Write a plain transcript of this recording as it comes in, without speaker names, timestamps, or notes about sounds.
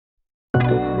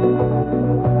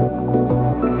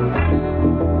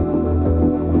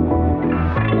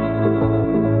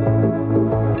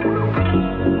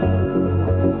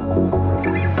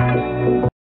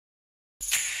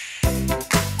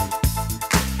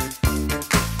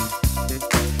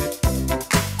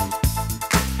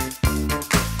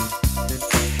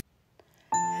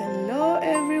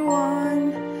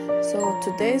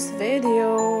today's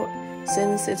video.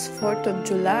 Since it's 4th of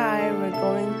July, we're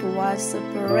going to watch the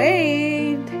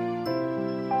parade.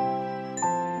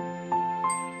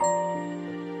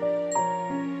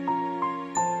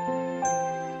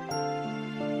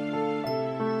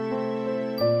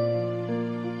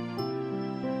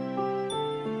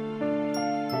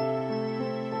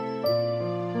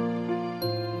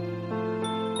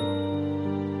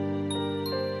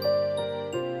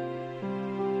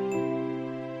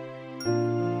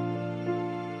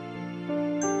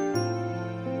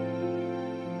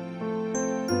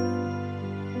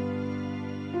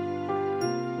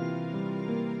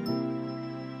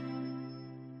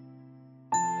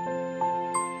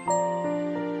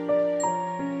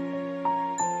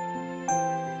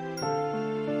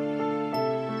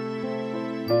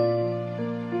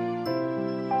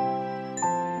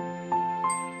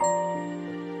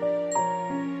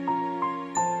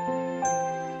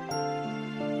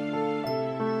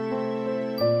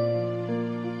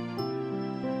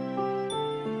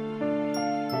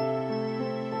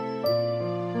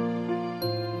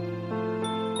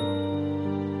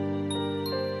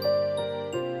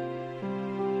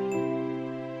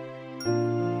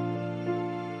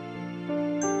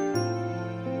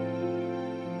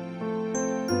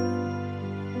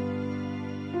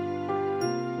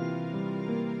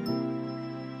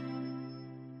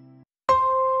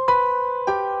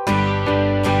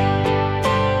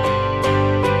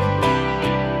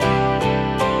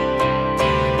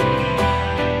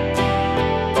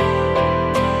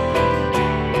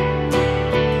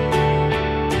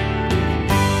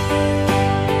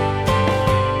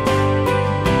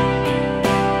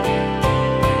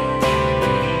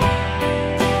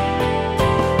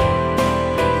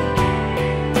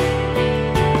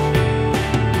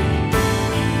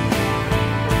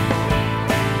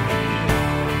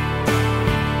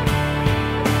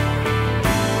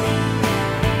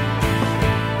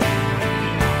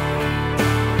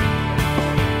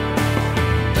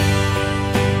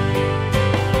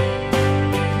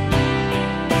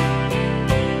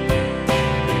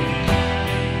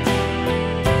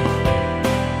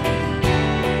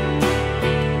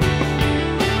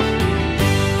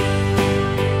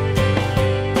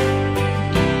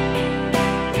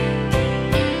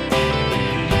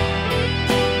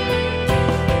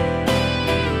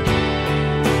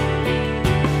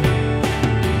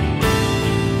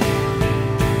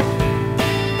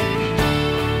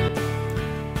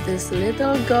 These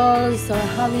little girls are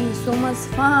having so much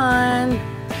fun.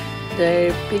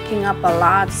 They're picking up a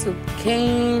lots of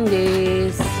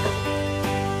candies.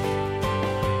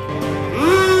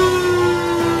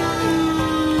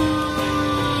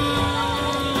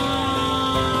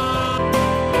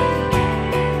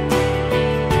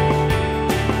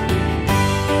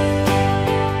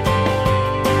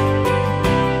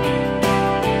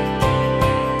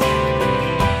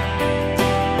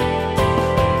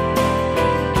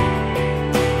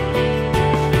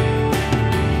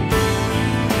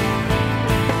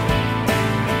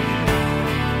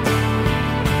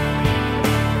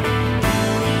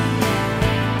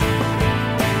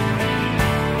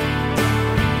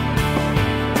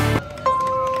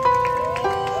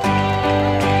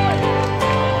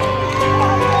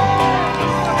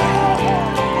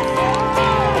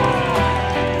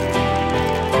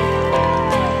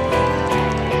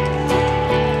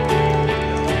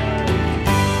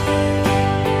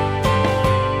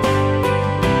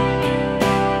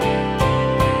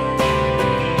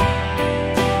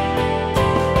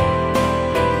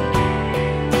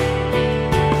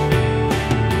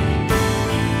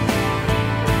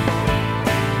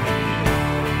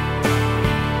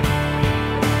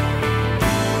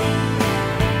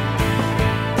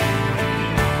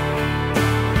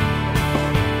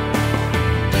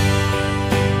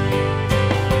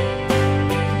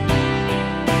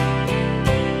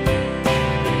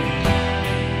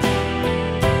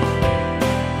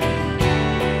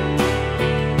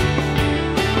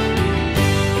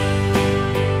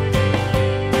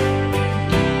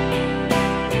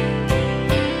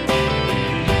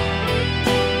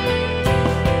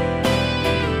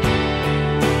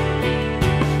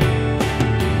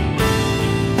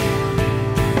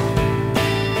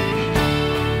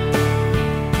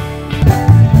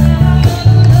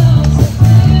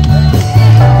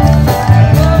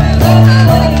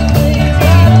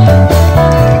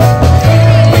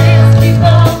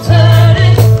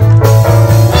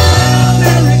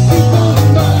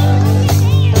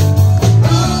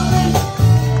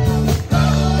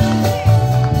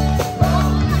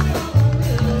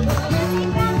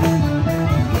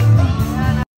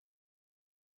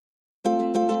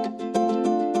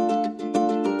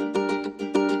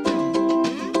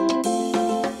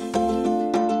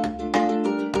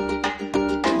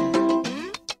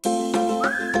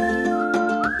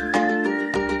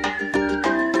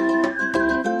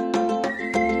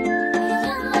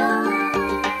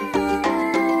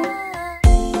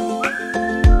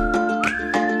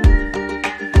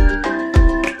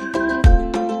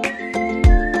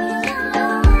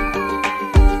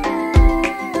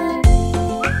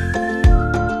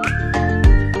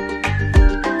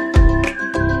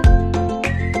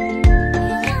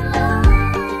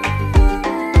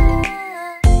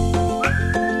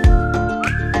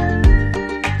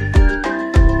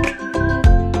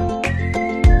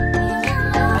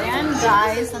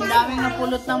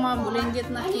 Pulot ng mga bulinggit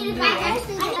na candy.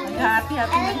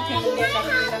 Naghati-hati ng candy kasi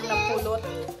lang napulot.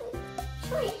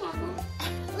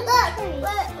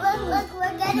 Look,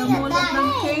 we're getting a Namulot bag.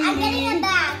 ng I'm getting a candy.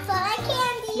 bag for my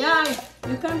candy. Yeah,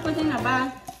 you can put in a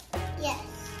bag. Yes.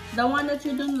 The one that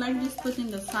you don't like, just put in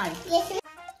the side. Yes.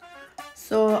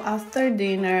 So after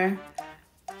dinner,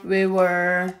 we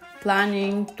were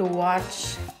planning to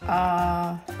watch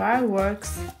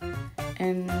fireworks,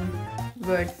 and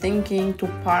we're thinking to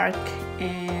park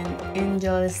in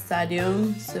Angel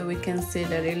Stadium so we can see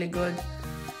the really good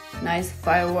nice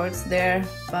fireworks there.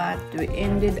 But we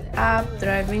ended up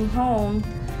driving home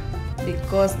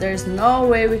because there's no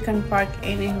way we can park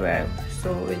anywhere,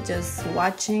 so we're just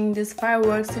watching these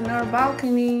fireworks in our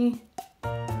balcony.